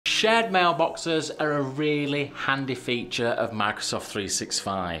Shared mailboxes are a really handy feature of Microsoft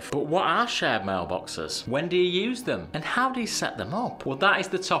 365. But what are shared mailboxes? When do you use them? And how do you set them up? Well, that is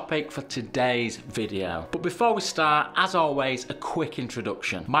the topic for today's video. But before we start, as always, a quick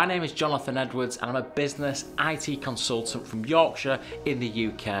introduction. My name is Jonathan Edwards and I'm a business IT consultant from Yorkshire in the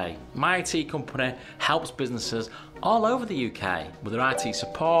UK. My IT company helps businesses all over the UK with their IT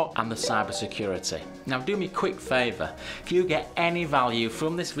support and the cyber security. Now do me a quick favour, if you get any value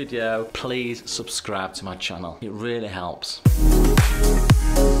from this video, please subscribe to my channel. It really helps.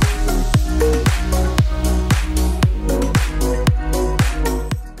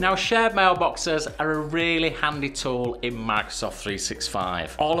 Now, shared mailboxes are a really handy tool in Microsoft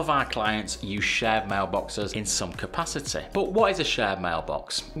 365. All of our clients use shared mailboxes in some capacity. But what is a shared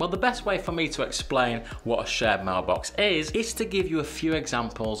mailbox? Well, the best way for me to explain what a shared mailbox is to give you a few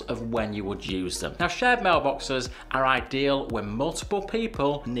examples of when you would use them. Now, shared mailboxes are ideal when multiple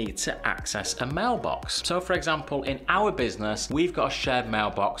people need to access a mailbox. So for example, in our business, we've got a shared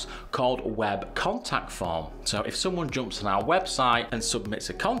mailbox called Web Contact Form. So if someone jumps on our website and submits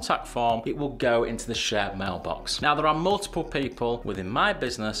a contact form, it will go into the shared mailbox. Now, there are multiple people within my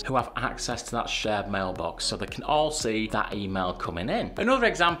business who have access to that shared mailbox, so they can all see that email coming in. Another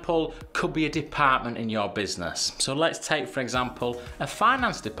example could be a department in your business. So let's take, for example, a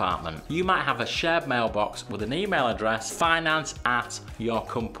finance department. You might have a shared mailbox with an email address,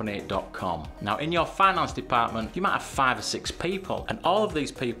 finance@yourcompany.com. Now, in your finance department, you might have 5 or 6 people, and all of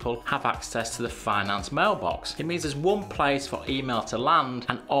these people have access to the finance mailbox. It means there's one place for email to land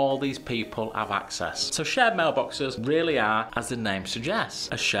and all these people have access. So shared mailboxes really are, as the name suggests,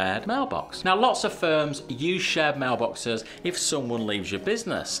 a shared mailbox. Now, lots of firms use shared mailboxes if someone leaves your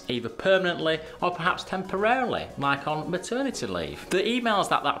business, either permanently or perhaps temporarily, like on maternity leave. The emails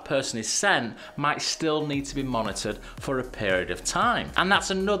that that person is sent might still need to be monitored for a period of time. And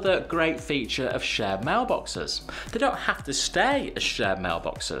that's another great feature of shared mailboxes. They don't have to stay as shared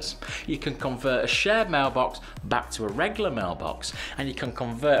mailboxes. You can convert a shared mailbox back to a regular mailbox, and you can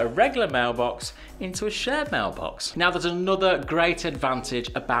convert a regular mailbox into a shared mailbox. Now, there's another great advantage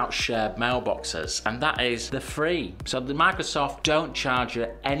about shared mailboxes, and that is they're free. So the Microsoft don't charge you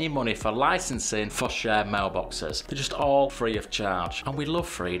any money for licensing for shared mailboxes. They're just all free of charge, and we love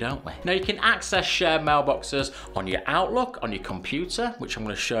free, don't we? Now, you can access shared mailboxes on your Outlook, on your computer, which I'm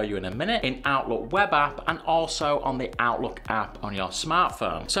going to show you in a minute, in Outlook web app, and also on the Outlook app on your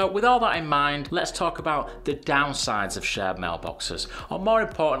smartphone. So with all that in mind, let's talk about the downsides of shared mailboxes, or more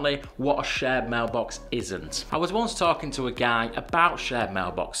importantly, what a shared mailbox isn't. I was once talking to a guy about shared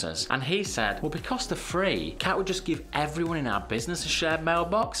mailboxes, and he said, well, because they're free, can't we just give everyone in our business a shared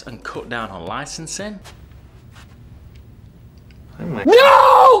mailbox and cut down on licensing? Oh my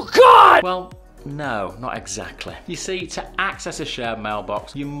No, God! Well, no, not exactly. You see, to access a shared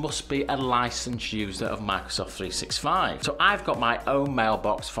mailbox, you must be a licensed user of Microsoft 365. So I've got my own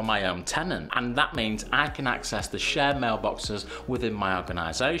mailbox for my own tenant, and that means I can access the shared mailboxes within my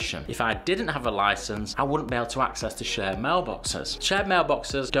organization. If I didn't have a license, I wouldn't be able to access the shared mailboxes. Shared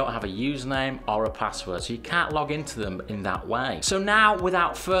mailboxes don't have a username or a password, so you can't log into them in that way. So now,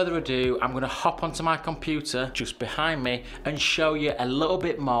 without further ado, I'm going to hop onto my computer just behind me and show you a little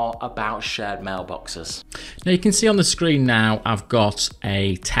bit more about shared mailboxes. Now, you can see on the screen now I've got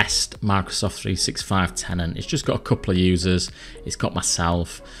a test Microsoft 365 tenant. It's just got a couple of users. It's got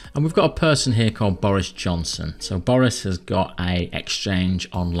myself, and we've got a person here called Boris Johnson. So Boris has got a Exchange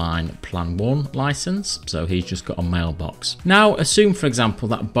Online Plan 1 license, so he's just got a mailbox. Now, assume for example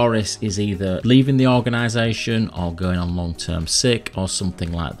that Boris is either leaving the organization or going on long-term sick or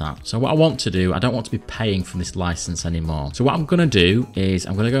something like that. So what I want to do, I don't want to be paying for this license anymore. So what I'm going to do is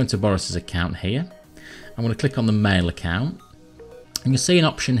I'm going to go into Boris's account here. I'm going to click on the mail account, and you'll see an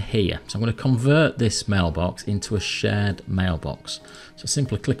option here. So I'm going to convert this mailbox into a shared mailbox. So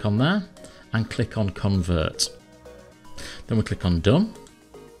simply click on there and click on convert. Then we click on done.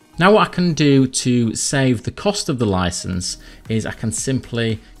 Now what I can do to save the cost of the license is I can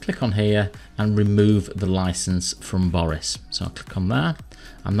simply click on here and remove the license from Boris. So I'll click on there,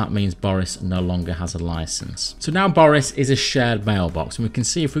 and that means Boris no longer has a license. So now Boris is a shared mailbox, and we can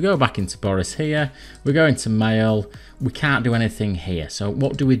see if we go back into Boris here, we go into mail, we can't do anything here. So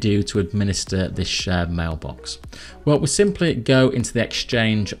what do we do to administer this shared mailbox? Well, we simply go into the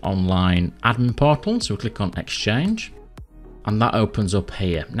Exchange Online admin portal. So we click on Exchange, and that opens up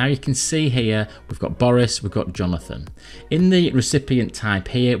here. Now you can see here we've got Boris, we've got Jonathan. In the recipient type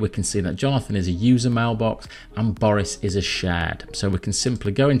here, we can see that Jonathan is a user mailbox and Boris is a shared. So we can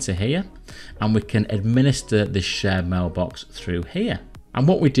simply go into here and we can administer this shared mailbox through here. And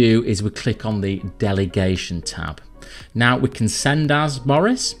what we do is we click on the delegation tab. Now we can send as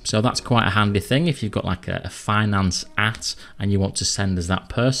Boris, so that's quite a handy thing if you've got like a finance at and you want to send as that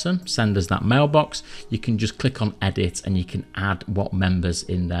person, send as that mailbox. You can just click on edit and you can add what members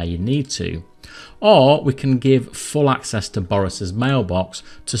in there you need to. Or we can give full access to Boris's mailbox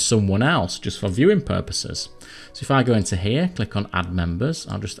to someone else just for viewing purposes. So if I go into here, click on add members,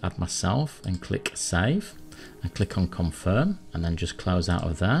 I'll just add myself and click save and click on confirm and then just close out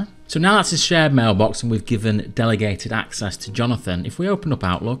of there. So now that's a shared mailbox and we've given delegated access to Jonathan. If we open up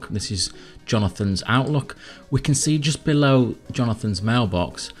Outlook, this is Jonathan's Outlook, we can see just below Jonathan's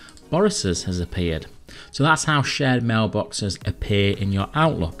mailbox, Boris's has appeared. So that's how shared mailboxes appear in your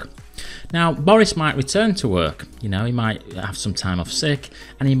Outlook. Now, Boris might return to work, you know, he might have some time off sick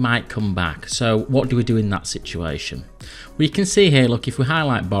and he might come back. So what do we do in that situation? Well, you can see here, look, if we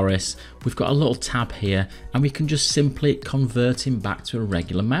highlight Boris, we've got a little tab here and we can just simply convert him back to a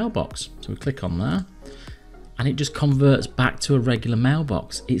regular mailbox. So we click on there and it just converts back to a regular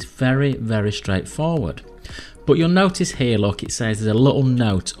mailbox. It's very, very straightforward. But you'll notice here, look, it says there's a little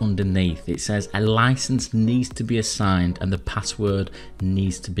note underneath. It says a license needs to be assigned and the password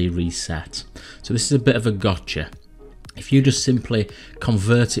needs to be reset. So this is a bit of a gotcha. If you just simply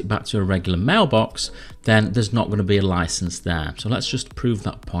convert it back to a regular mailbox, then there's not going to be a license there. So let's just prove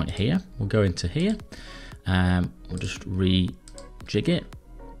that point here. We'll go into here, we'll just rejig it.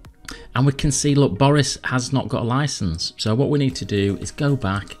 And we can see, look, Boris has not got a license. So what we need to do is go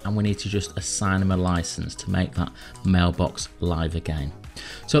back and we need to just assign him a license to make that mailbox live again.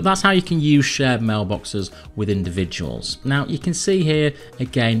 So that's how you can use shared mailboxes with individuals. Now you can see here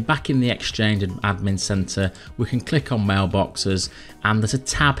again, back in the Exchange and Admin Center, we can click on mailboxes and there's a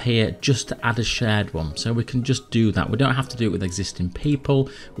tab here just to add a shared one. So we can just do that. We don't have to do it with existing people.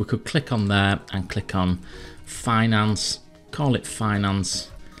 We could click on there and click on finance, call it finance.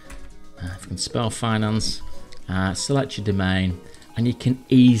 If you can spell finance, select your domain and you can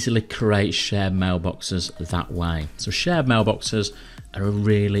easily create shared mailboxes that way. So shared mailboxes are a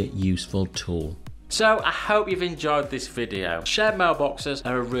really useful tool. So I hope you've enjoyed this video. Shared mailboxes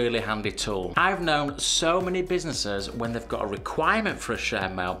are a really handy tool. I've known so many businesses when they've got a requirement for a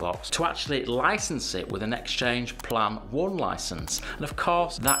shared mailbox to actually license it with an Exchange Plan 1 license. And of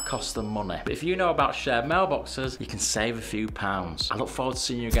course, that costs them money. But if you know about shared mailboxes, you can save a few pounds. I look forward to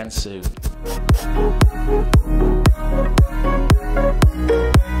seeing you again soon.